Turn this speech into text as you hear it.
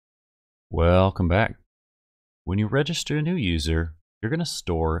Welcome back. When you register a new user, you're going to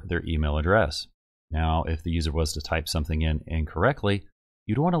store their email address. Now, if the user was to type something in incorrectly,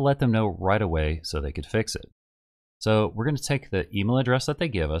 you'd want to let them know right away so they could fix it. So we're going to take the email address that they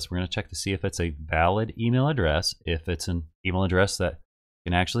give us. We're going to check to see if it's a valid email address, if it's an email address that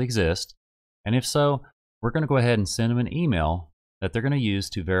can actually exist. And if so, we're going to go ahead and send them an email that they're going to use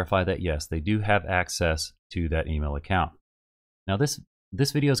to verify that, yes, they do have access to that email account. Now, this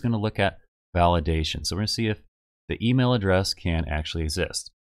video is going to look at validation. So we're going to see if the email address can actually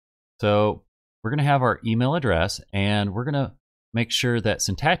exist. So we're going to have our email address, and we're going to make sure that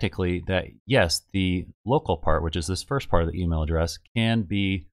syntactically that, yes, the local part, which is this first part of the email address, can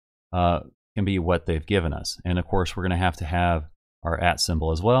be what they've given us. And of course, we're going to have our @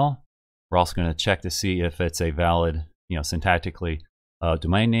 symbol as well. We're also going to check to see if it's a valid, syntactically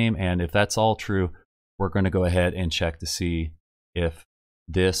domain name. And if that's all true, we're going to go ahead and check to see if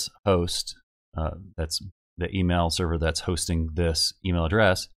this host, that's the email server that's hosting this email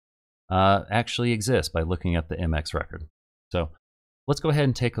address, actually exists by looking at the MX record. So let's go ahead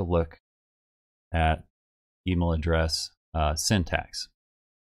and take a look at email address syntax.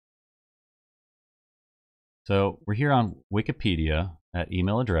 So we're here on Wikipedia at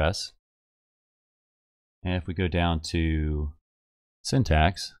email address. And if we go down to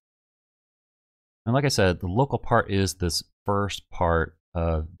syntax, and like I said, the local part is this first part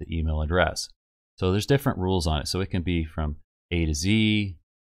of the email address. So there's different rules on it. So it can be from A to Z,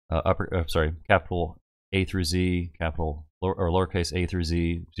 capital A through Z, capital or lowercase a through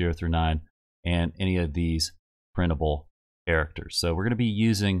Z, 0 through 9, and any of these printable characters. So we're going to be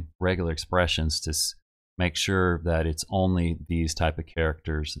using regular expressions to make sure that it's only these type of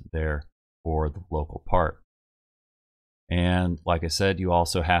characters there for the local part. And like I said,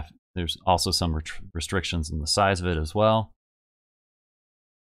 there's also some restrictions in the size of it as well.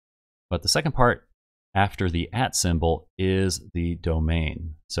 But the second part after the @ symbol is the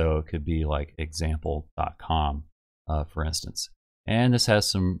domain. So it could be like example.com, for instance. And this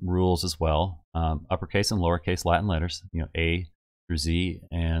has some rules as well. Uppercase and lowercase Latin letters, A through Z,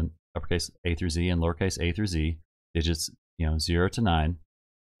 and uppercase A through Z and lowercase a through Z, digits 0 to 9.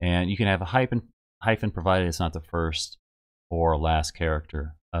 And you can have a hyphen provided it's not the first or last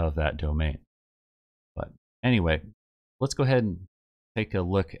character of that domain. But anyway, let's go ahead and take a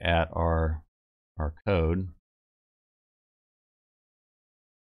look at our code.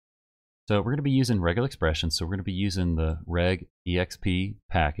 So we're going to be using regular expressions. So we're going to be using the reg.exp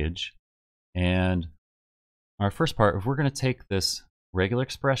package. And our first part, if we're going to take this regular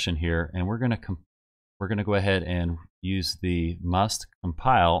expression here, and we're going to go ahead and use the must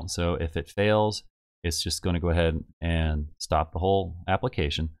compile. So if it fails, it's just going to go ahead and stop the whole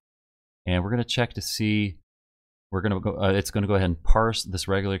application. And we're going to check to see, it's going to go ahead and parse this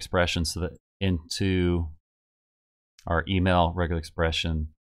regular expression so that into our email regular expression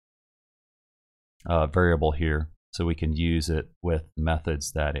variable here, so we can use it with the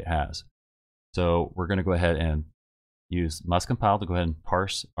methods that it has. So we're going to go ahead and use must compile to go ahead and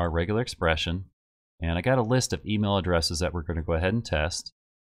parse our regular expression. And I got a list of email addresses that we're going to go ahead and test.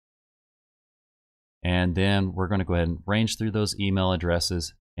 And then we're going to go ahead and range through those email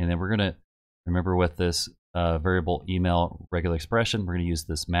addresses. And then we're going to remember with this variable email regular expression, we're going to use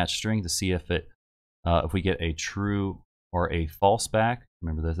this match string to see if we get a true or a false back.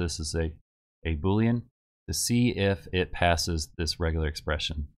 Remember that this is a Boolean, to see if it passes this regular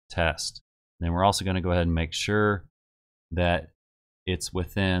expression test. And then we're also going to go ahead and make sure that it's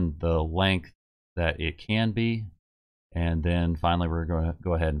within the length that it can be. And then finally, we're going to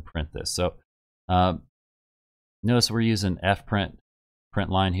go ahead and print this. So notice we're using fprint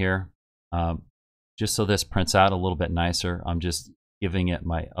line here. Just so this prints out a little bit nicer, I'm just giving it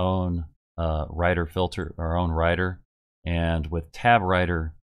my own writer filter, our own writer. And with tab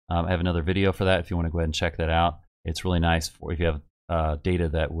writer, I have another video for that if you want to go ahead and check that out. It's really nice for if you have data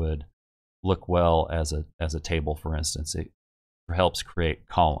that would look well as a table, for instance. It helps create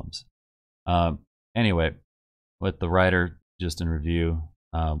columns. Anyway, with the writer, just in review,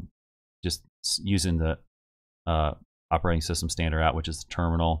 just using the operating system standard out, which is the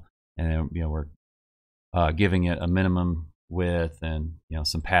terminal, and then we're giving it a minimum width and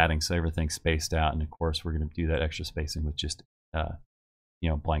some padding so everything's spaced out. And of course, we're going to do that extra spacing with just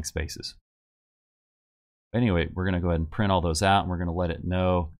blank spaces. Anyway, we're going to go ahead and print all those out, and we're going to let it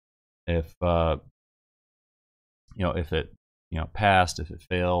know if if it passed, if it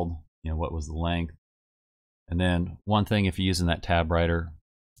failed, what was the length. And then one thing, if you're using that tab writer,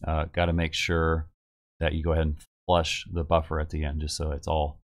 got to make sure that you go ahead and flush the buffer at the end, just so it's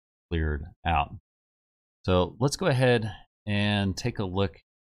all cleared out. So let's go ahead and take a look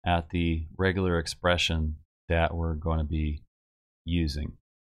at the regular expression that we're going to be using.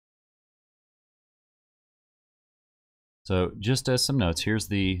 So just as some notes, here's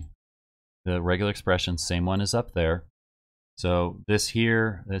the regular expression, same one is up there. So this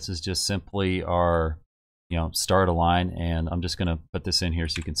is just simply our start a line, and I'm just going to put this in here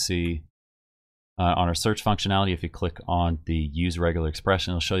so you can see on our search functionality. If you click on the use regular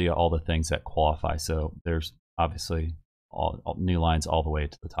expression, it'll show you all the things that qualify. So there's obviously all new lines all the way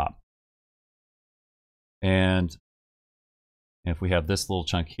to the top. And if we have this little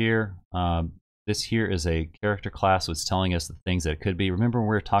chunk here, this here is a character class, so it's telling us the things that it could be. Remember when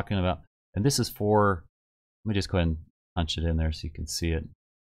we were talking about, and this is for, let me just go ahead and punch it in there so you can see it.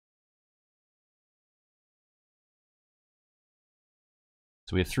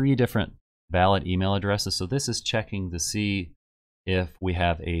 So we have 3 different valid email addresses. So this is checking to see if we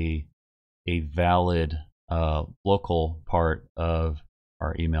have a valid local part of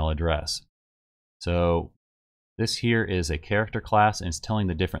our email address. So this here is a character class, and it's telling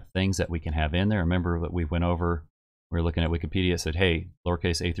the different things that we can have in there. Remember that we went over, we were looking at Wikipedia, it said, hey,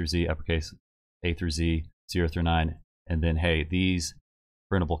 lowercase a through z, uppercase a through z, 0 through 9, and then, hey, these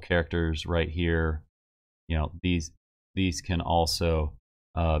printable characters right here, these can also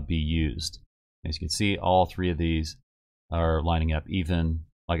be used. As you can see, all 3 of these are lining up. Even,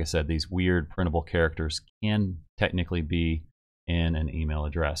 like I said, these weird printable characters can technically be in an email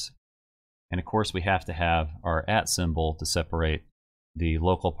address. And of course, we have to have our @ symbol to separate the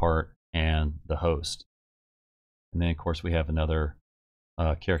local part and the host. And then, of course, we have another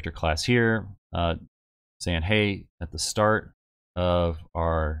character class here saying, hey, at the start of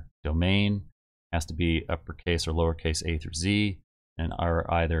our domain has to be uppercase or lowercase a through z, and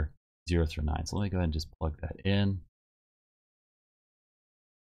are either 0 through 9. So let me go ahead and just plug that in.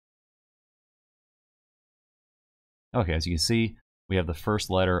 Okay, as you can see, we have the first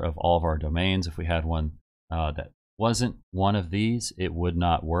letter of all of our domains. If we had one that wasn't one of these, it would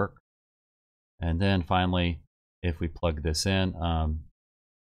not work. And then finally, if we plug this in,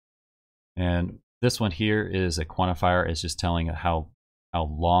 and this one here is a quantifier. It's just telling how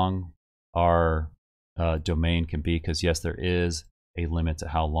long our domain can be, because yes, there is a limit to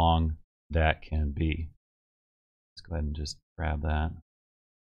how long that can be. Let's go ahead and just grab that.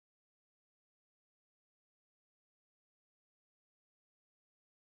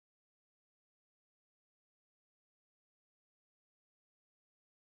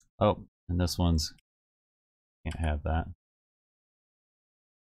 Oh, and this one's can't have that.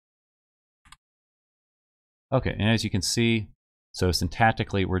 Okay, and as you can see, so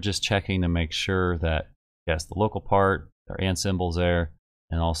syntactically, we're just checking to make sure that, yes, the local part, our and symbols there,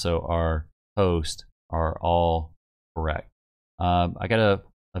 and also our host are all correct. I got a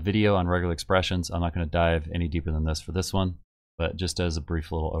video on regular expressions. I'm not going to dive any deeper than this for this one, but just as a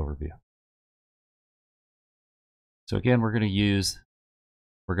brief little overview. So again, we're going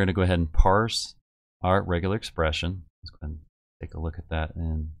to go ahead and parse our regular expression. Let's go ahead and take a look at that.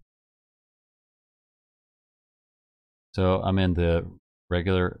 And so I'm in the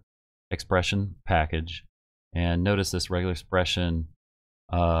regular expression package, and notice this regular expression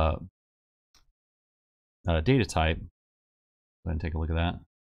data type. Go ahead and take a look at that.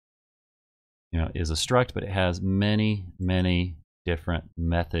 Is a struct, but it has many different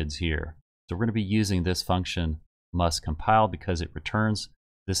methods here. So we're going to be using this function must compile because it returns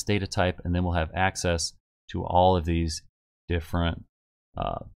this data type, and then we'll have access to all of these different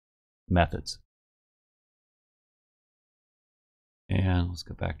methods. And let's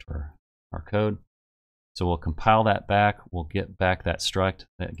go back to our code. So we'll compile that back. We'll get back that struct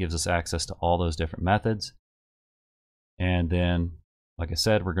that gives us access to all those different methods. And then, like I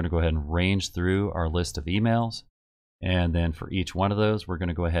said, we're going to go ahead and range through our list of emails. And then for each one of those, we're going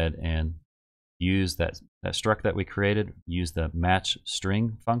to go ahead and use that struct that we created, use the match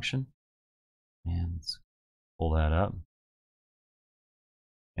string function. And let's pull that up.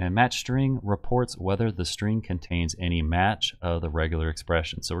 And match string reports whether the string contains any match of the regular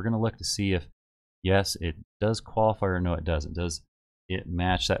expression. So we're going to look to see if, yes, it does qualify, or no, it doesn't. Does it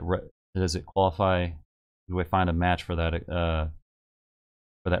match that? Does it qualify? Do we find a match for that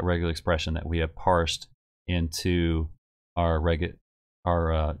regular expression that we have parsed into our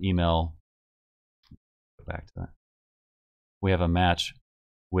email? Go back to that. We have a match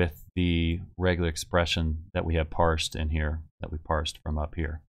with the regular expression that we have parsed in here, that we parsed from up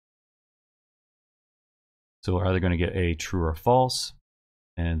here. So we're either going to get a true or false,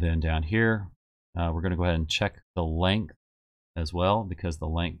 and then down here we're going to go ahead and check the length as well, because the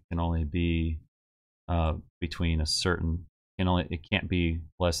length can only be between a certain, it can't be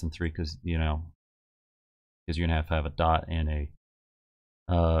less than 3, because you're going to have a dot and a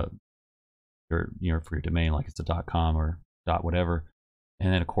uh, for your domain, like it's a .com or .whatever.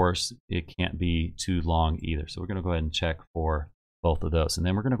 And then of course it can't be too long either. So we're going to go ahead and check for both of those, and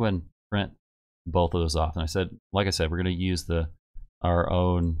then we're going to go ahead and print both of those off. And like I said, we're going to use our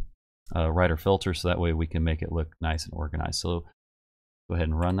own writer filter, so that way we can make it look nice and organized. So go ahead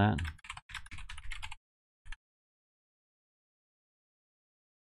and run that.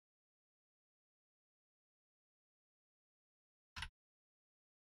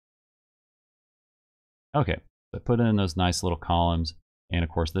 Okay, so put in those nice little columns, and of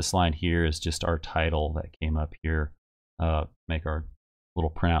course this line here is just our title that came up here. Make our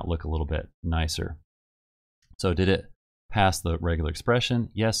little printout look a little bit nicer. So did it pass the regular expression?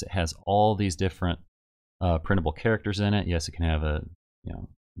 Yes, it has all these different printable characters in it. Yes, it can have a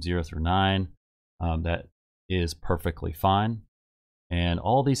 0 through 9. That is perfectly fine, and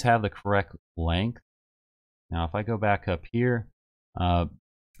all these have the correct length. Now if I go back up here, I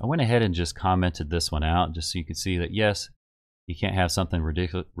went ahead and just commented this one out just so you could see that yes, you can't have something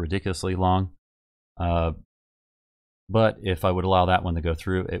ridiculously long. But if I would allow that one to go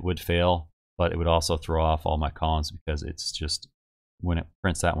through, it would fail, but it would also throw off all my columns, because it's just, when it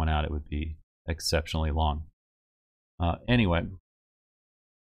prints that one out, it would be exceptionally long. Anyway,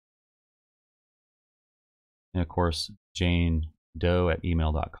 and of course, Jane Doe at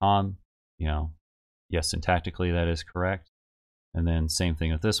email.com, yes, syntactically that is correct. And then same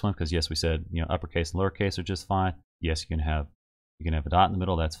thing with this one, because yes, we said uppercase and lowercase are just fine. Yes, you can have a dot in the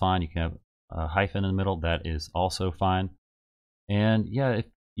middle, that's fine. You can have a hyphen in the middle, that is also fine. And yeah, if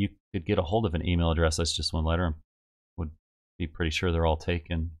you could get a hold of an email address that's just one letter, would be pretty sure they're all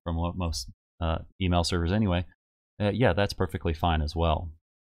taken from most email servers anyway. Yeah, that's perfectly fine as well.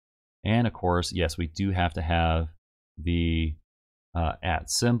 And of course, yes, we do have to have the @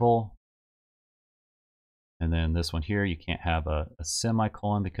 symbol. And then this one here, you can't have a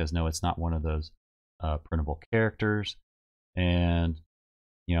semicolon, because no, it's not one of those printable characters. And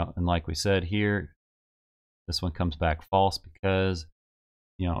and like we said here, this one comes back false, because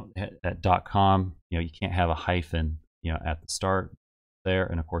at .com, you can't have a hyphen at the start there,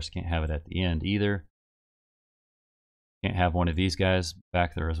 and of course you can't have it at the end either. Can't have one of these guys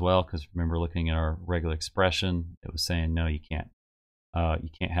back there as well, because remember, looking at our regular expression, it was saying no, you can't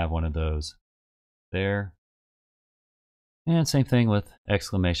have one of those there. And same thing with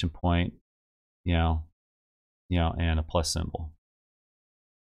exclamation point, and a plus symbol.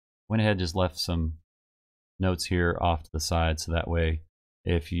 Went ahead and just left some notes here off to the side, so that way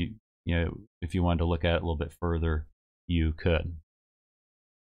if you wanted to look at it a little bit further, you could.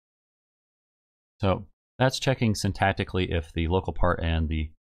 So that's checking syntactically if the local part and the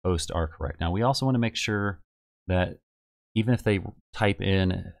host are correct. Now we also want to make sure that even if they type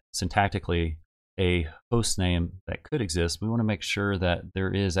in syntactically a host name that could exist, we want to make sure that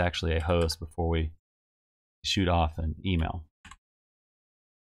there is actually a host before we shoot off an email.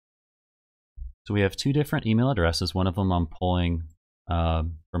 So we have two different email addresses. One of them I'm pulling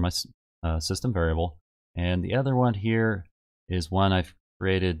from my system variable, and the other one here is one I've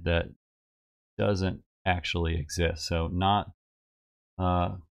created that doesn't actually exist. So not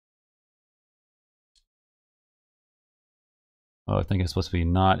I think it's supposed to be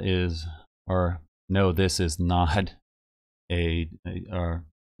not is, or no, this is not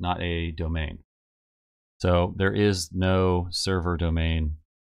not a domain. So there is no server domain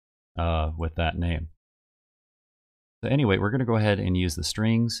with that name. So anyway, we're going to go ahead and use the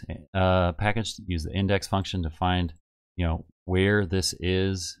strings package, use the index function to find where this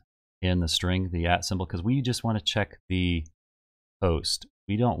is in the string, the @ symbol, because we just want to check the host.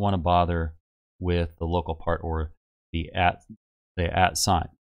 We don't want to bother with the local part or the @ sign.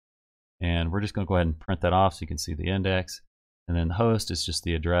 And we're just going to go ahead and print that off so you can see the index. And then the host is just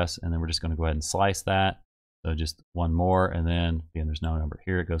the address, and then we're just going to go ahead and slice that. So just one more, and then again, there's no number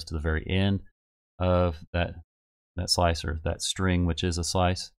here. It goes to the very end of that slice, or that string, which is a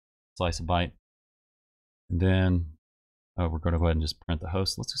slice of byte. And then we're going to go ahead and just print the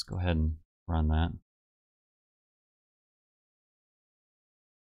host. Let's just go ahead and run that.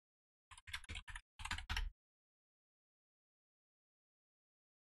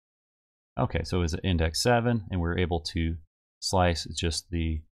 Okay, so it was index 7, and we're able to slice just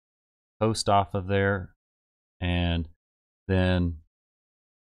the host off of there. And then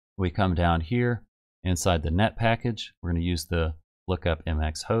we come down here inside the net package. We're going to use the lookup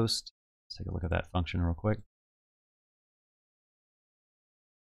mx host. Let's take a look at that function real quick.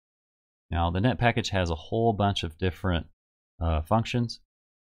 Now the net package has a whole bunch of different functions.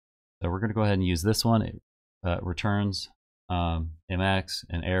 So we're going to go ahead and use this one. It returns mx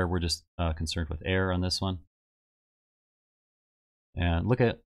and error. We're just concerned with error on this one. And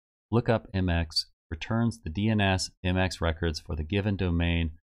lookup MX returns the DNS MX records for the given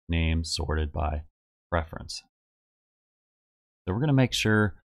domain name sorted by preference. So we're going to make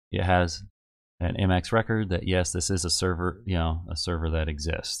sure it has an MX record that yes, this is a server, a server that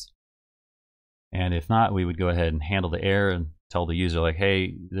exists. And if not, we would go ahead and handle the error and tell the user like,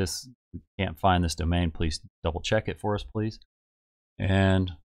 hey, we can't find this domain. Please double check it for us, please.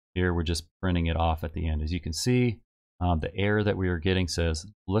 And here we're just printing it off at the end. As you can see, the error that we are getting says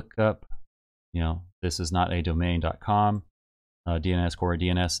lookup, this is not a domain.com. DNS core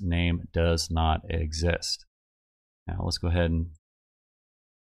DNS name does not exist. Now let's go ahead and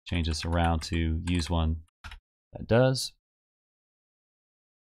change this around to use one that does.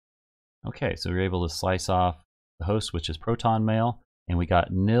 Okay, so we're able to slice off the host, which is Proton Mail, and we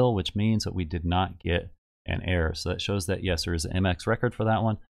got nil, which means that we did not get an error. So that shows that yes, there is an MX record for that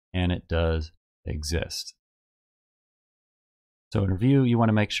one, and it does exist. So in review, you want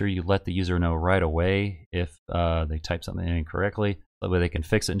to make sure you let the user know right away if they type something in incorrectly. That way they can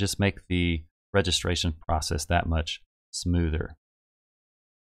fix it and just make the registration process that much smoother.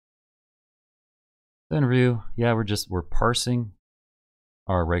 So in review, yeah, we're parsing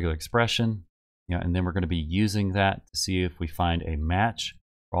our regular expression, and then we're going to be using that to see if we find a match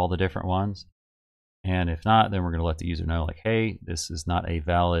for all the different ones. And if not, then we're going to let the user know like, hey, this is not a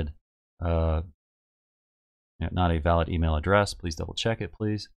valid email address. Please double check it,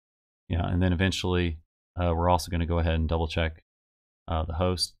 please. And then eventually we're also going to go ahead and double check the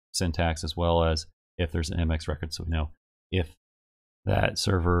host syntax as well as if there's an MX record, so we know if that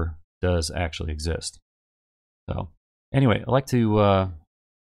server does actually exist. So anyway, I'd like to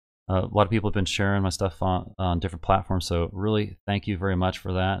a lot of people have been sharing my stuff on different platforms, so really thank you very much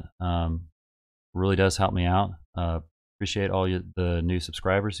for that. Really does help me out. Appreciate all the new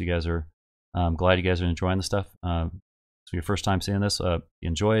subscribers. You guys are, I'm glad you guys are enjoying the stuff. So your first time seeing this, you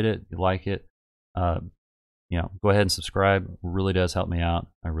enjoyed it, you like it, go ahead and subscribe. It really does help me out.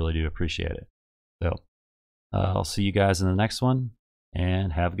 I really do appreciate it. So I'll see you guys in the next one,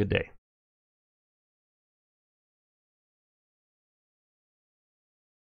 and have a good day.